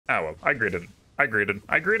Ah, well, I greeted. I greeted.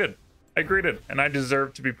 I greeted. I greeted. And I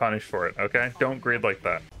deserve to be punished for it, okay? Don't greed like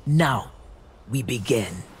that. Now, we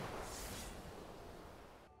begin.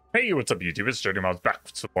 Hey, what's up, YouTube? It's DirtyMobs back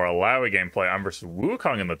with some more Illaoi gameplay. I'm versus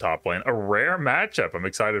Wukong in the top lane. A rare matchup. I'm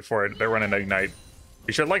excited for it. They're running Ignite.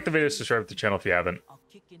 You should like the video, subscribe to the channel if you haven't.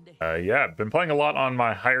 Yeah, been playing a lot on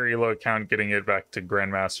my higher elo account, getting it back to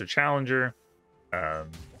Grandmaster Challenger.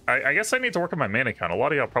 I guess I need to work on my main account. A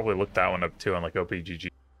lot of y'all probably looked that one up too on like opgg.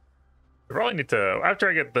 I probably need to, after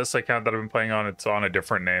I get this account that I've been playing on, it's on a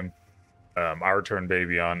different name. Our Turn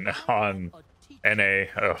Baby on NA,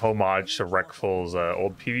 a homage to Rekful's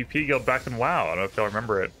old PvP guild back in WoW. I don't know if y'all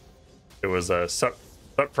remember it. It was a Sup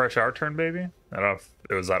Fresh Our Turn Baby. I don't know if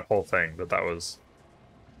it was that whole thing, but that was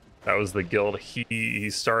the guild he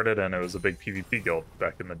started, and it was a big PvP guild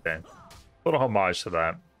back in the day. A little homage to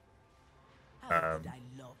that.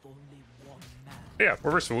 Yeah,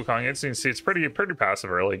 we're versus Wukong. It's pretty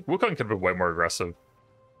passive early. Wukong could have been way more aggressive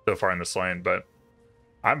so far in this lane, but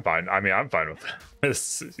I'm fine. I mean, I'm fine with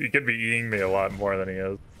this. He could be eating me a lot more than he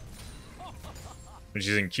is. He's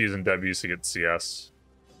using Qs and Ws to get CS.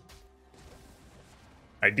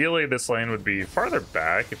 Ideally, this lane would be farther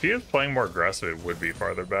back. If he is playing more aggressive, it would be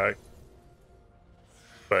farther back.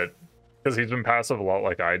 But because he's been passive a lot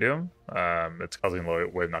like I do, it's causing low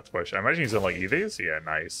wave not to push. I imagine he's in like EVs. Yeah,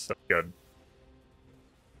 nice. That's good.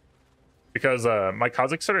 Because my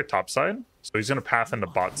Kha'Zix started top side, so he's gonna path into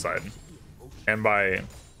bot side. And by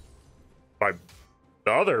the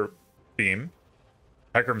other team,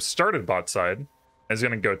 Hecarim started bot side and is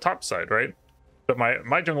gonna go top side, right? But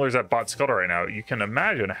my jungler's at bot scuttle right now. You can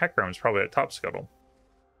imagine Hecarim's probably at top scuttle.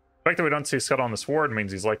 The fact that we don't see scuttle on this ward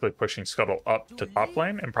means he's likely pushing scuttle up to top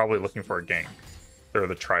lane and probably looking for a gank through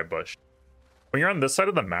the tri-bush. When you're on this side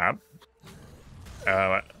of the map,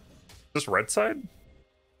 this red side?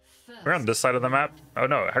 We're on this side of the map. Oh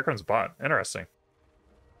no, Hecarim's bot. Interesting.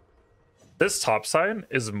 This top side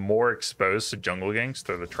is more exposed to jungle ganks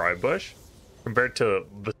through the tri-bush compared to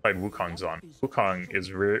the side Wukong's on. Wukong is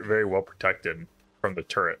very, very well protected from the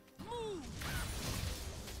turret.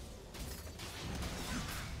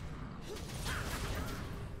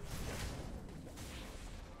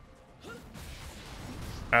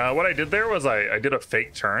 What I did there was I did a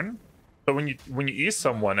fake turn. So when you ease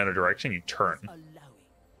someone in a direction, you turn.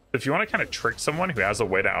 If you want to kind of trick someone who has a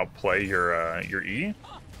way to outplay your E,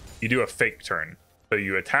 you do a fake turn. So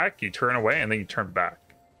you attack, you turn away, and then you turn back.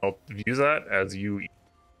 I'll use that as you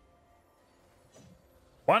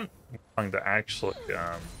want to actually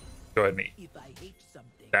go ahead and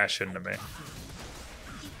dash into me.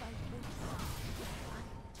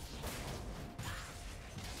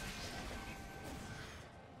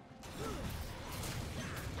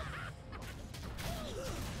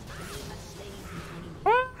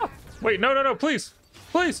 Ah! Wait, no, please,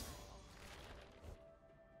 please.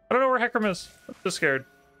 I don't know where Hecarim is. I'm so scared.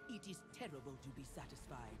 It is terrible to be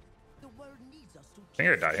satisfied. The world needs us to I think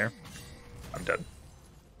I die here. I'm dead.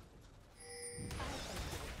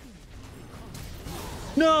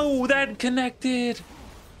 No, that connected.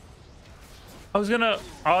 I was gonna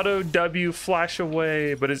auto W flash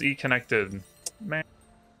away, but his E connected. Man,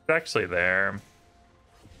 it's actually there.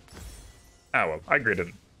 Ah, well, I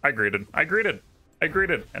greeted. I greeted. I greeted. I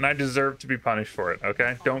greeted, and I deserve to be punished for it.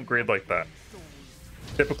 Okay, don't greed like that.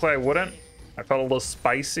 Typically, I wouldn't. I felt a little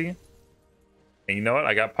spicy. And you know what?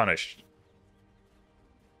 I got punished.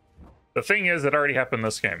 The thing is, it already happened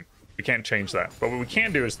this game. We can't change that. But what we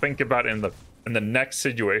can do is think about in the next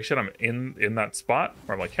situation I'm in that spot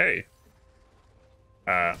where I'm like, hey,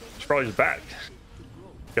 she's probably just back.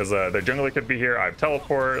 Because their jungler could be here. I have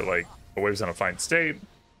teleport, like the wave's in a fine state.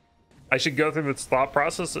 I should go through this thought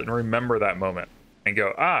process and remember that moment and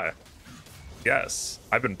go, ah, yes,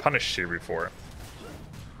 I've been punished here before.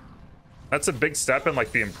 That's a big step in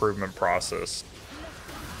like the improvement process.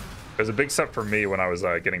 It was a big step for me when I was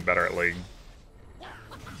getting better at League.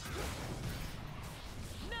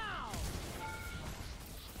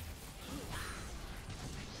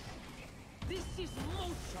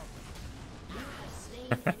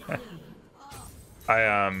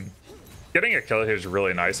 Getting a kill here is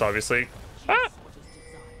really nice, obviously. Ah!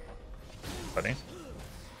 Funny.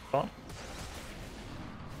 Well,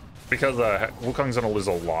 because Wukong's gonna lose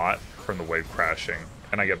a lot from the wave crashing,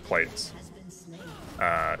 and I get plates.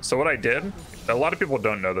 So what I did, a lot of people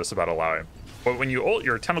don't know this about Illaoi, but when you ult,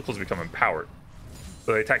 your tentacles become empowered.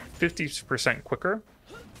 So they attack 50% quicker,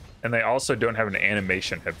 and they also don't have an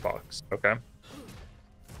animation hitbox, okay?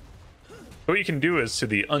 So what you can do is, to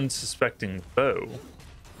the unsuspecting foe,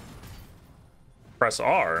 press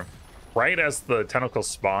R right as the tentacle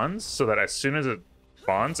spawns, so that as soon as it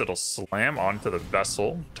spawns, it'll slam onto the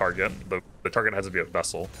vessel target. The target has to be a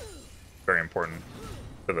vessel. Very important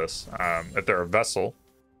for this. If they're a vessel,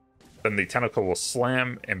 then the tentacle will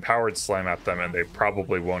slam, empowered slam at them, and they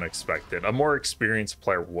probably won't expect it. A more experienced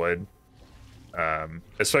player would.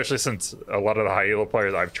 Especially since a lot of the high elo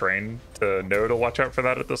players I've trained to know to watch out for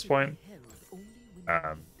that at this point.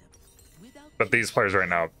 But these players right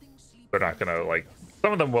now, they're not gonna like,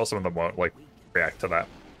 some of them will, some of them won't like react to that.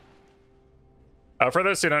 For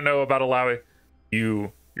those who don't know about Illaoi,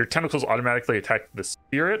 your tentacles automatically attack the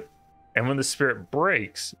spirit, and when the spirit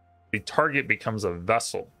breaks, the target becomes a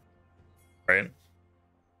vessel, right?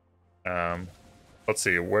 Let's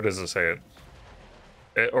see, where does it say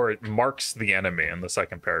it? Or it marks the enemy in the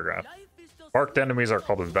second paragraph. Marked enemies are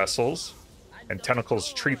called vessels, and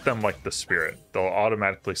tentacles treat them like the spirit. They'll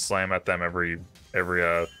automatically slam at them every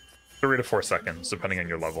 3 to 4 seconds, depending on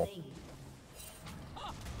your level.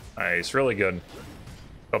 Nice, really good.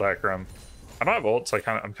 Killed Hecarim. I don't have ult, so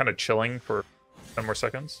I'm kind of chilling for 10 more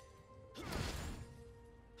seconds.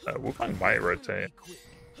 Wukong might rotate.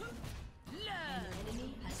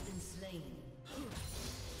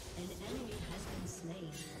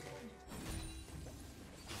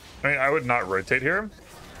 I mean, I would not rotate here.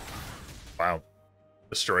 Wow.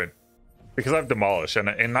 Destroyed. Because I have Demolish,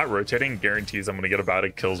 and not rotating guarantees I'm going to get about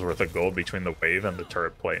a kill's worth of gold between the wave and the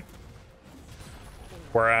turret plate.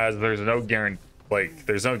 Whereas there's no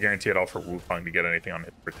guarantee at all for Wukong to get anything on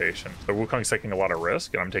his rotation. So Wukong's taking a lot of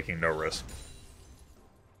risk, and I'm taking no risk.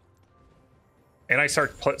 And I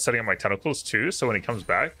start setting up my tentacles too, so when he comes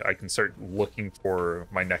back, I can start looking for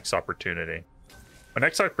my next opportunity. My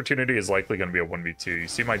next opportunity is likely going to be a 1v2. You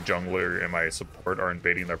see my jungler and my support are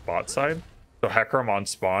invading their bot side. So Hecarim on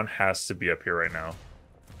spawn has to be up here right now.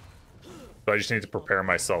 So I just need to prepare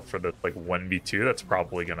myself for this like 1v2 that's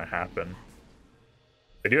probably going to happen.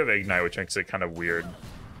 They do have Ignite, which makes it kind of weird.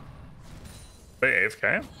 They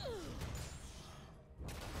AFK?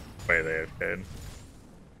 Wait, they AFK'd.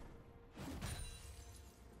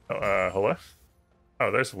 Oh, hello?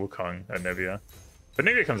 Oh, there's Wukong and Nivea. If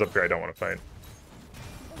Nivea comes up here, I don't want to fight.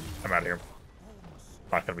 I'm out of here.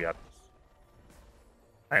 I'm not going to be out.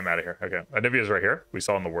 I'm out of here. Okay. Nivea's right here. We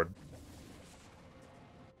saw in the ward.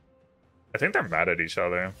 I think they're mad at each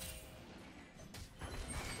other.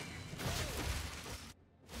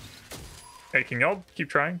 Hey, can y'all keep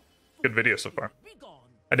trying? Good video so far.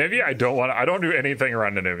 Anivia, I don't do anything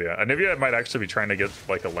around Anivia. Anivia might actually be trying to get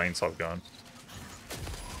like a lane swap going.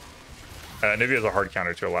 Anivia is a hard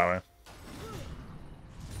counter to Illaoi.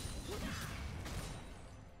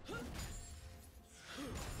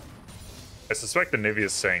 I suspect Anivia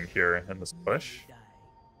is staying here in this push.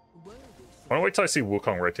 I want to wait till I see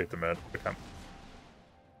Wukong rotate the mid. Okay.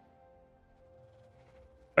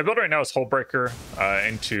 My build right now is Hullbreaker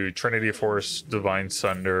into Trinity Force, Divine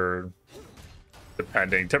Sunder,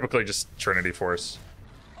 depending. Typically just Trinity Force.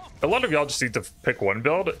 A lot of y'all just need to pick one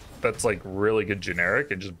build that's like really good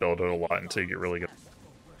generic and just build it a lot until you get really good.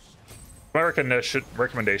 My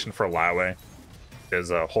recommendation for Illaoi is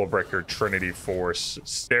Hullbreaker, Trinity Force,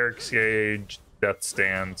 Steric's Gauge, Death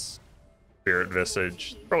Stance, Spirit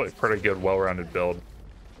Visage. Probably a pretty good, well-rounded build.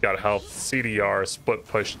 Got health, CDR, split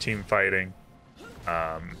push, team fighting.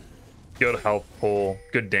 Good health pull,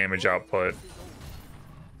 good damage output.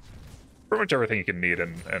 Pretty much everything you can need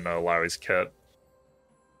in Illaoi's kit.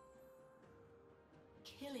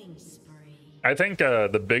 I think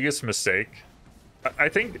the biggest mistake, I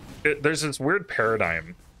think there's this weird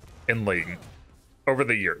paradigm in League over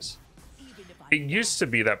the years. It used to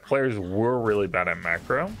be that players were really bad at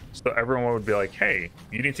macro, so everyone would be like, hey,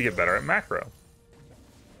 you need to get better at macro.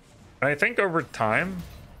 And I think over time,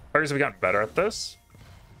 players have gotten better at this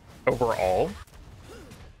overall.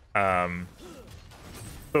 To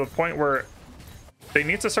the point where they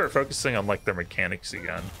need to start focusing on like their mechanics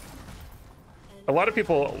again. A lot of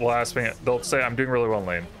people will ask me, they'll say, I'm doing really well in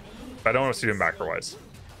lane, but I don't know what to do macro-wise.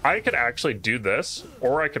 I could actually do this,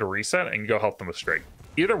 or I could reset and go help them with straight.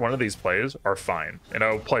 Either one of these plays are fine, and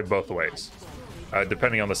I will play both ways,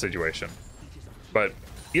 depending on the situation. But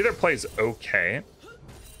either play is okay.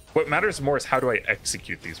 What matters more is how do I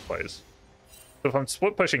execute these plays. So if I'm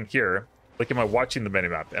split pushing here, like am I watching the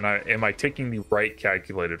minimap, and am I taking the right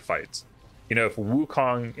calculated fights? You know, if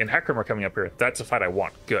Wukong and Hecarim are coming up here, that's a fight I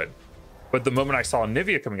want, good. But the moment I saw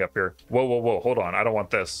Nivea coming up here, whoa, hold on, I don't want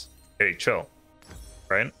this. Hey, chill,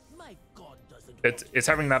 right? It's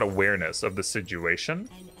having that awareness of the situation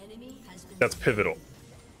that's pivotal.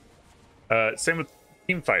 Same with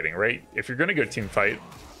team fighting, right? If you're gonna go team fight,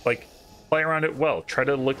 like play around it well. Try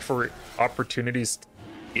to look for opportunities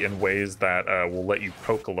in ways that will let you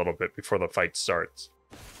poke a little bit before the fight starts.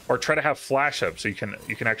 Or try to have flash up so you can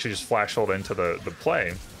actually just flash hold into the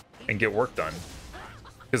play and get work done.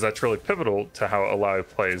 Because that's really pivotal to how Illaoi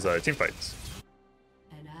plays team fights.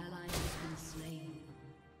 An ally has been slain.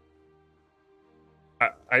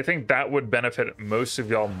 I think that would benefit most of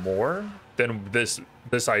y'all more than this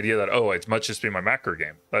idea that, oh, it must just be my macro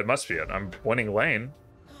game. That must be it. I'm winning lane.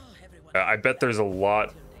 I bet there's an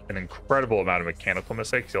incredible amount of mechanical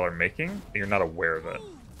mistakes y'all are making, and you're not aware of it.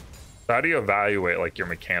 So how do you evaluate like your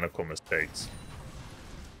mechanical mistakes?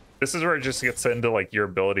 This is where it just gets into like your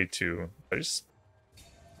ability to. I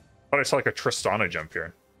thought I saw like a Tristana jump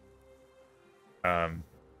here.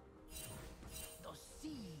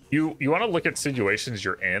 You want to look at situations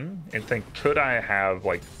you're in and think, could I have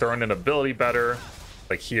like thrown an ability better?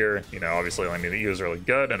 Like here, you know, obviously landing the E was really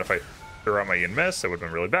good, and if I threw out my E and miss, it would have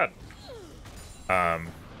been really bad.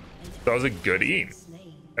 That was a good E.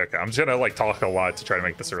 Okay, I'm just gonna like talk a lot to try to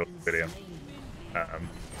make this a really good video.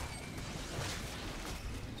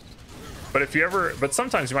 But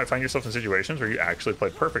sometimes you might find yourself in situations where you actually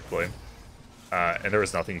played perfectly, and there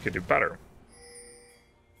was nothing you could do better.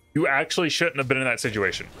 You actually shouldn't have been in that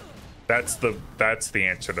situation. That's the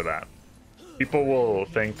answer to that. People will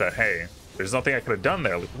think that, hey, there's nothing I could have done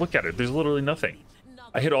there. Like, look at it. There's literally nothing.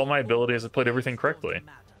 I hit all my abilities. I played everything correctly.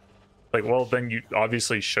 Like, well, then you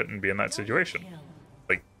obviously shouldn't be in that situation.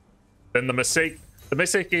 Like, then the mistake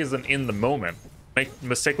isn't in the moment. The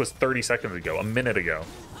mistake was 30 seconds ago, a minute ago.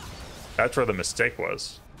 That's where the mistake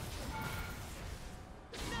was.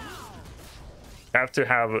 You have to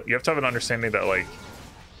have an understanding that, like,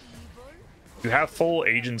 you have full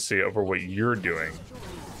agency over what you're doing.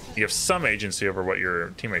 You have some agency over what your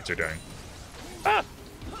teammates are doing. Ah!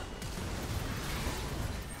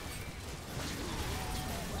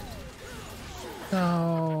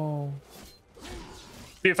 No.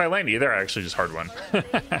 See, if I land E there, I actually just hard won.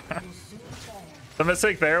 The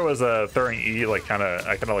mistake there was throwing E, like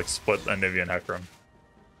I kind of like split Anivia and Hecarim.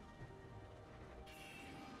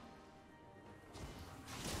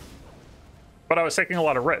 But I was taking a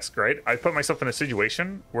lot of risk, right? I put myself in a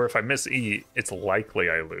situation where if I miss E, it's likely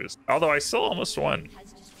I lose. Although I still almost won. I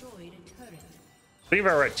think if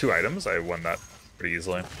I were at 2 items, I won that pretty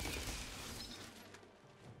easily.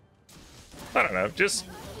 I don't know, just...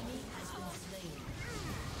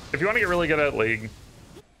 if you want to get really good at League,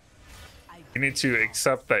 you need to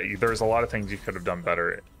accept that there's a lot of things you could have done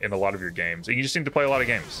better in a lot of your games. And you just need to play a lot of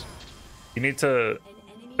games. You need to...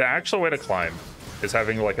 the actual way to climb is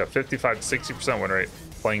having like a 55 to 60% win rate,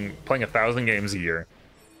 playing 1,000 games a year,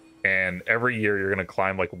 and every year you're gonna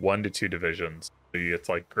climb like 1 to 2 divisions. So it's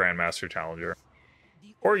like Grandmaster Challenger,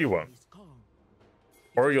 or you won't,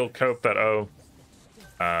 or you'll cope that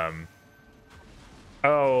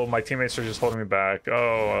oh my teammates are just holding me back.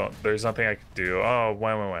 Oh, there's nothing I can do. Oh,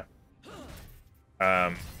 when.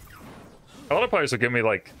 A lot of players will give me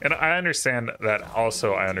like, and I understand that.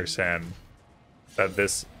 Also, I understand that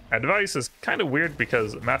this advice is kind of weird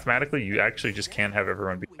because mathematically you actually just can't have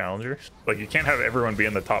everyone be challengers. Like, you can't have everyone be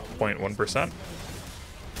in the top 0.1%.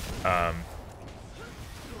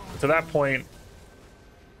 To that point,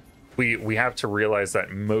 we have to realize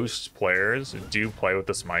that most players do play with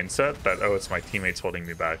this mindset that, oh, it's my teammates holding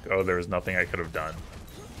me back. Oh, there was nothing I could have done.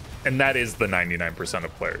 And that is the 99%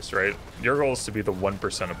 of players, right? Your goal is to be the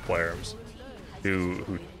 1% of players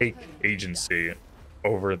who take agency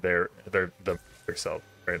over their self.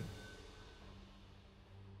 Right.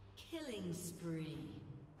 Killing spree.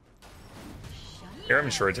 Here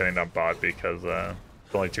I'm short hitting that bot because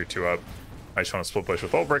it's only tier 2 up. I just want to split push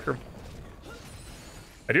with Ultbreaker.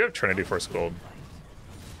 I do have Trinity Force Gold.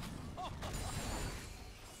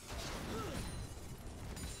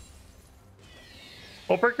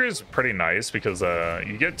 Ultbreaker is pretty nice because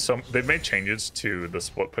you get some. They've made changes to the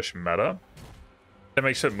split push meta that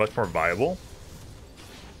makes it much more viable.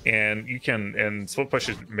 And you can, and split push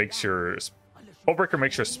makes your Hullbreaker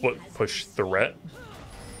makes your split push threat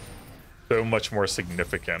so much more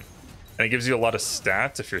significant, and it gives you a lot of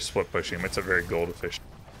stats if you're split pushing. It's a very gold efficient,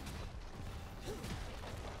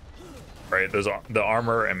 right? The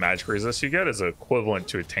armor and magic resist you get is equivalent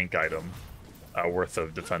to a tank item worth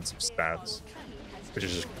of defensive stats, which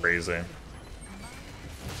is just crazy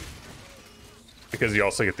because you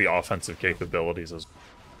also get the offensive capabilities as well.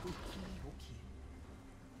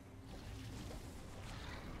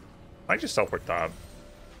 I just teleport top.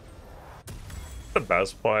 The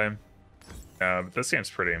best play. Yeah, but this game's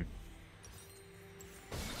pretty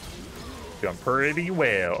doing pretty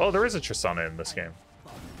well. Oh, there is a Tristana in this game.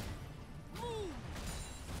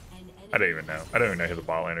 I don't even know. I don't even know who the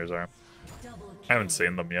bot laners are. I haven't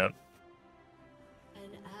seen them yet.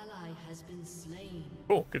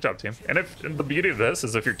 Cool, good job, team. And the beauty of this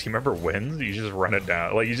is if your team member wins, you just run it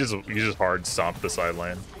down. Like you just hard stomp the side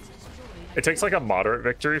lane. It takes like a moderate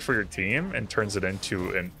victory for your team and turns it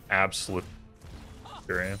into an absolute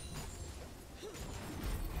victory.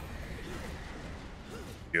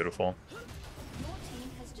 Beautiful. Your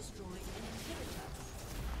team has destroyed an inhibitor.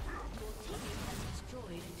 Your team has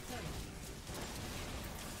destroyed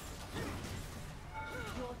a turret.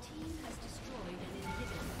 Your team has destroyed an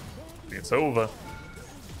inhibitor. It's over.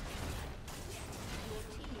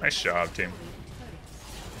 Nice job, team.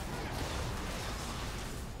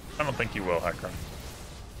 I don't think you will, Hacker.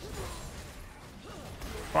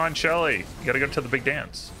 Come on, Shelly. You gotta go to the big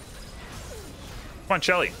dance. Come on,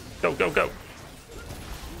 Shelly. Go, go, go.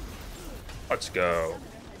 Let's go.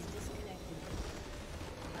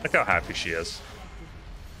 Look how happy she is.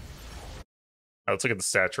 Right, let's look at the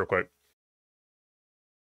stats real quick.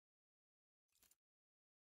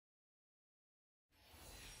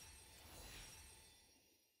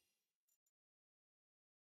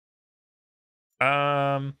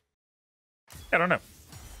 I don't know.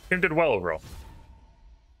 Team did well overall.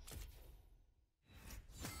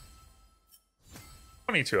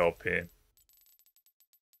 22 LP.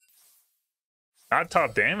 Not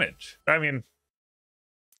top damage. I mean,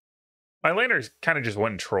 my laners kind of just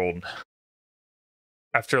went and trolled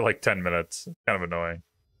after like 10 minutes. Kind of annoying.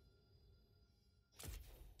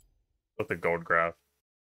 With the gold graph.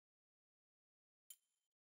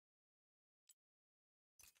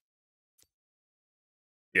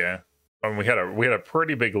 Yeah. We had a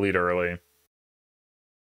pretty big lead early.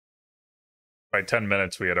 By 10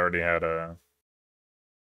 minutes, we had already had a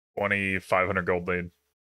 2,500 gold lead.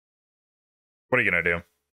 What are you gonna do?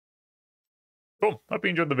 Cool. Hope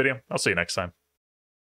you enjoyed the video. I'll see you next time.